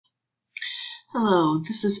Hello,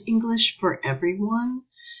 this is English for Everyone.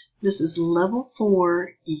 This is Level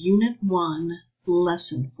 4, Unit 1,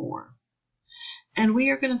 Lesson 4. And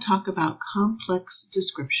we are going to talk about complex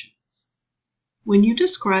descriptions. When you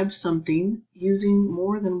describe something using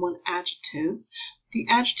more than one adjective, the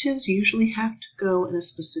adjectives usually have to go in a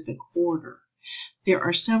specific order. There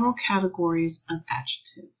are several categories of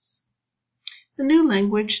adjectives. The new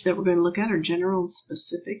language that we're going to look at are general and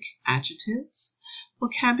specific adjectives,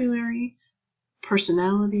 vocabulary,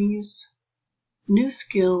 personalities, new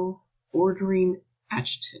skill, ordering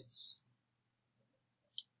adjectives.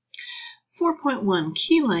 4.1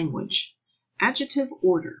 Key Language, Adjective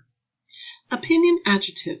Order. Opinion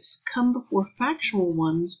adjectives come before factual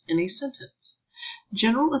ones in a sentence.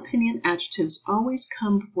 General opinion adjectives always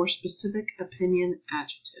come before specific opinion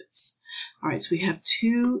adjectives. All right, so we have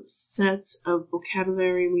two sets of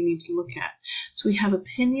vocabulary we need to look at. So we have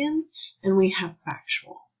opinion and we have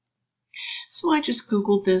factual. So I just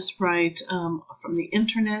Googled this from the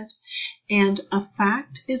internet, and a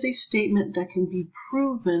fact is a statement that can be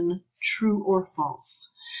proven true or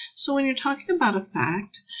false. So when you're talking about a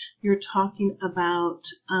fact, you're talking about,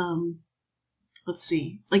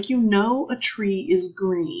 like a tree is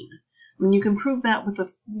green. I mean, you can prove that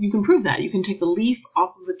you can take the leaf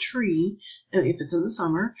off of a tree if it's in the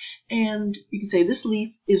summer, and you can say this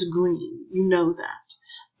leaf is green. You know that.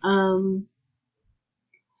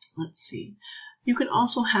 You can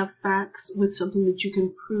also have facts with something that you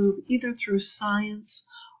can prove either through science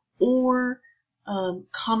or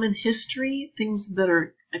common history, things that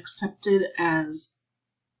are accepted as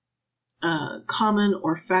common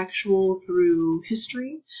or factual through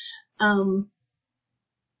history. But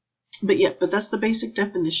that's the basic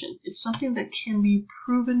definition. It's something that can be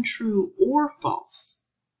proven true or false.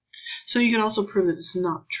 So you can also prove that it's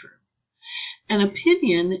not true. An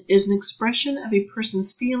opinion is an expression of a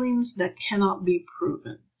person's feelings that cannot be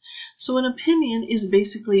proven. So an opinion is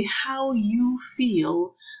basically how you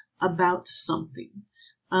feel about something.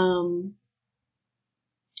 And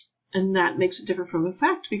that makes it different from a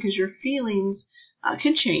fact because your feelings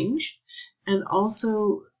can change. And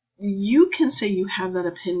also, you can say you have that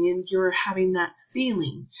opinion, you're having that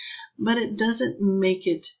feeling, but it doesn't make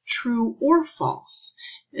it true or false.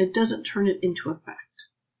 It doesn't turn it into a fact.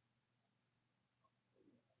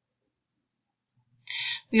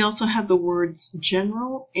 We also have the words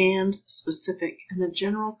general and specific, and the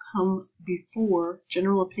general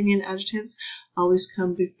opinion adjectives always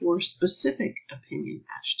come before specific opinion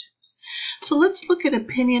adjectives. So let's look at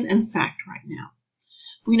opinion and fact right now.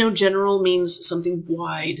 We know general means something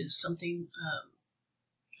wide, something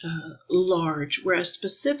large, whereas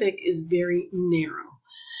specific is very narrow.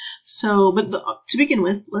 So, to begin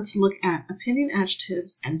with, let's look at opinion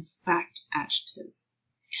adjectives and fact adjectives.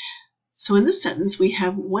 So in this sentence, we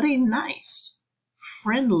have, what a nice,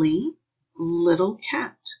 friendly little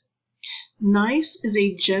cat. Nice is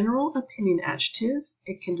a general opinion adjective.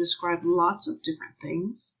 It can describe lots of different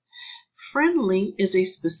things. Friendly is a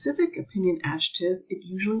specific opinion adjective. It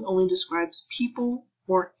usually only describes people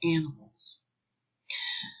or animals.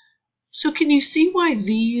 So can you see why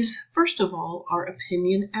these, first of all, are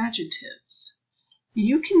opinion adjectives?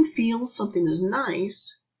 You can feel something is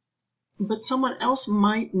nice, but someone else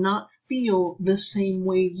might not feel the same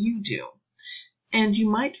way you do. And you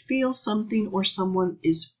might feel something or someone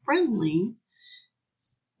is friendly,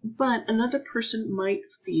 but another person might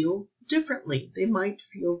feel differently. They might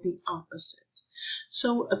feel the opposite.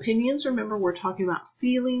 So opinions, remember, we're talking about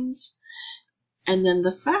feelings. And then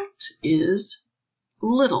the fact is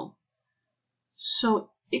little.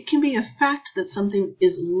 So it can be a fact that something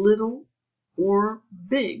is little or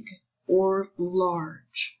big or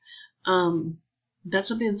large. That's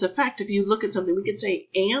something that's a fact. If you look at something, we could say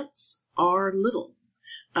ants are little.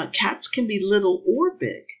 Cats can be little or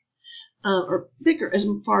big, or bigger as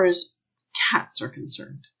far as cats are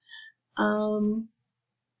concerned. Let's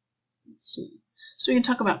see. So we can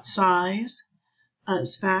talk about size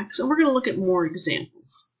as facts, and we're going to look at more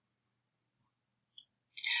examples.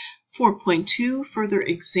 4.2, further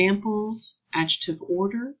examples, adjective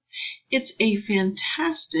order. It's a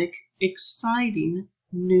fantastic, exciting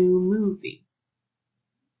new movie.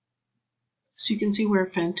 So you can see where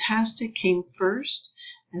fantastic came first.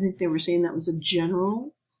 I think they were saying that was a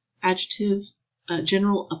general adjective,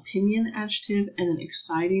 general opinion adjective, and then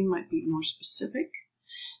exciting might be more specific.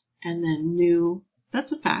 And then new,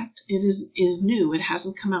 that's a fact. It is new. It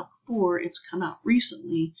hasn't come out before. It's come out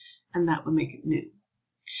recently, and that would make it new.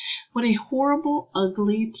 What a horrible,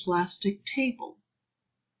 ugly plastic table.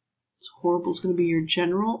 So horrible is going to be your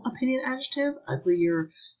general opinion adjective, ugly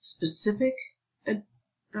your specific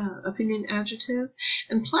opinion adjective,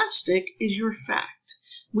 and plastic is your fact.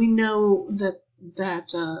 We know that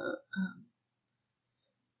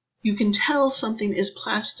you can tell something is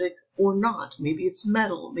plastic or not. Maybe it's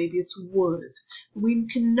metal, maybe it's wood. We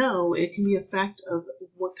can know it can be a fact of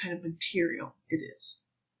what kind of material it is.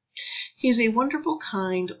 He's a wonderful,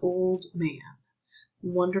 kind old man.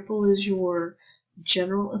 Wonderful is your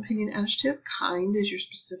general opinion adjective. Kind is your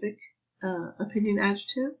specific opinion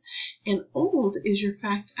adjective. And old is your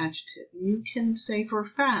fact adjective. You can say for a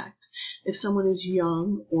fact if someone is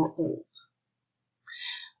young or old.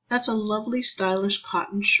 That's a lovely, stylish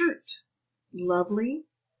cotton shirt. Lovely,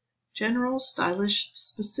 general, stylish,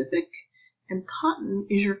 specific, and cotton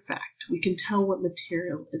is your fact. We can tell what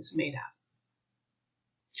material it's made out of.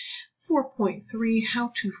 4.3,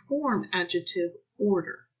 how to form adjective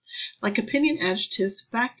order. Like opinion adjectives,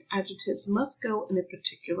 fact adjectives must go in a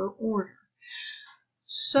particular order.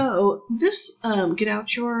 So this, get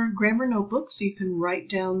out your grammar notebook so you can write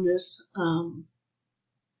down this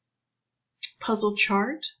puzzle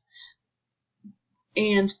chart.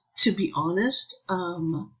 And to be honest,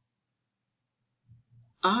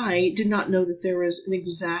 I did not know that there was an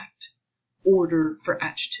exact order for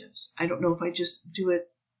adjectives. I don't know if I just do it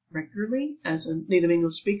regularly as a native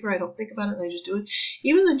English speaker. I don't think about it and I just do it.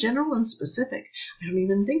 Even the general and specific, I don't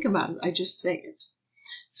even think about it. I just say it.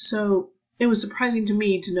 So it was surprising to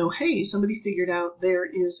me to know, hey, somebody figured out there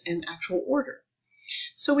is an actual order.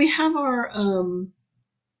 So we have our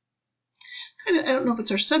I don't know if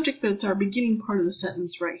it's our subject, but it's our beginning part of the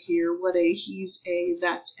sentence right here. What a, he's a,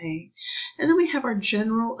 that's a. And then we have our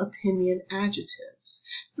general opinion adjectives.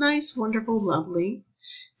 Nice, wonderful, lovely.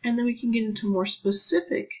 And then we can get into more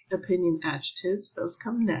specific opinion adjectives. Those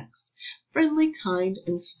come next. Friendly, kind,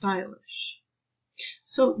 and stylish.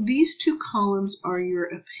 So these two columns are your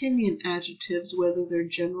opinion adjectives, whether they're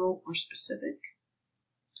general or specific.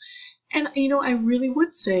 And, I really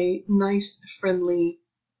would say nice, friendly,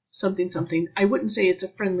 something, something. I wouldn't say it's a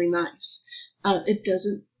friendly nice. It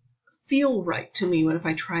doesn't feel right to me if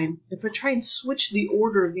I try and switch the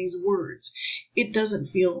order of these words. It doesn't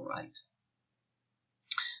feel right.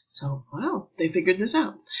 So, well, they figured this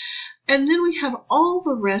out. And then we have all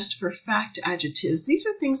the rest for fact adjectives. These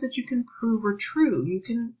are things that you can prove are true. You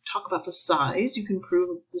can talk about the size. You can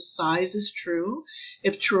prove if the size is true,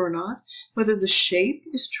 if true or not. Whether the shape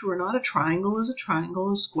is true or not. A triangle is a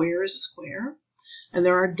triangle. A square is a square. And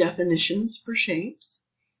there are definitions for shapes.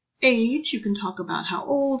 Age, you can talk about how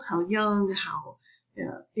old, how young,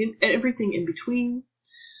 everything in between.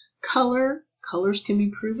 Color, colors can be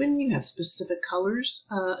proven. You have specific colors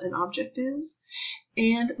an object is.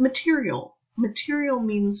 And material. Material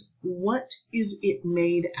means what is it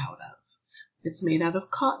made out of? It's made out of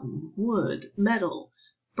cotton, wood, metal,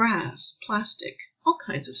 brass, plastic, all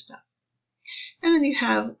kinds of stuff. And then you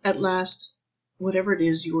have, at last, whatever it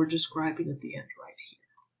is you're describing at the end right here.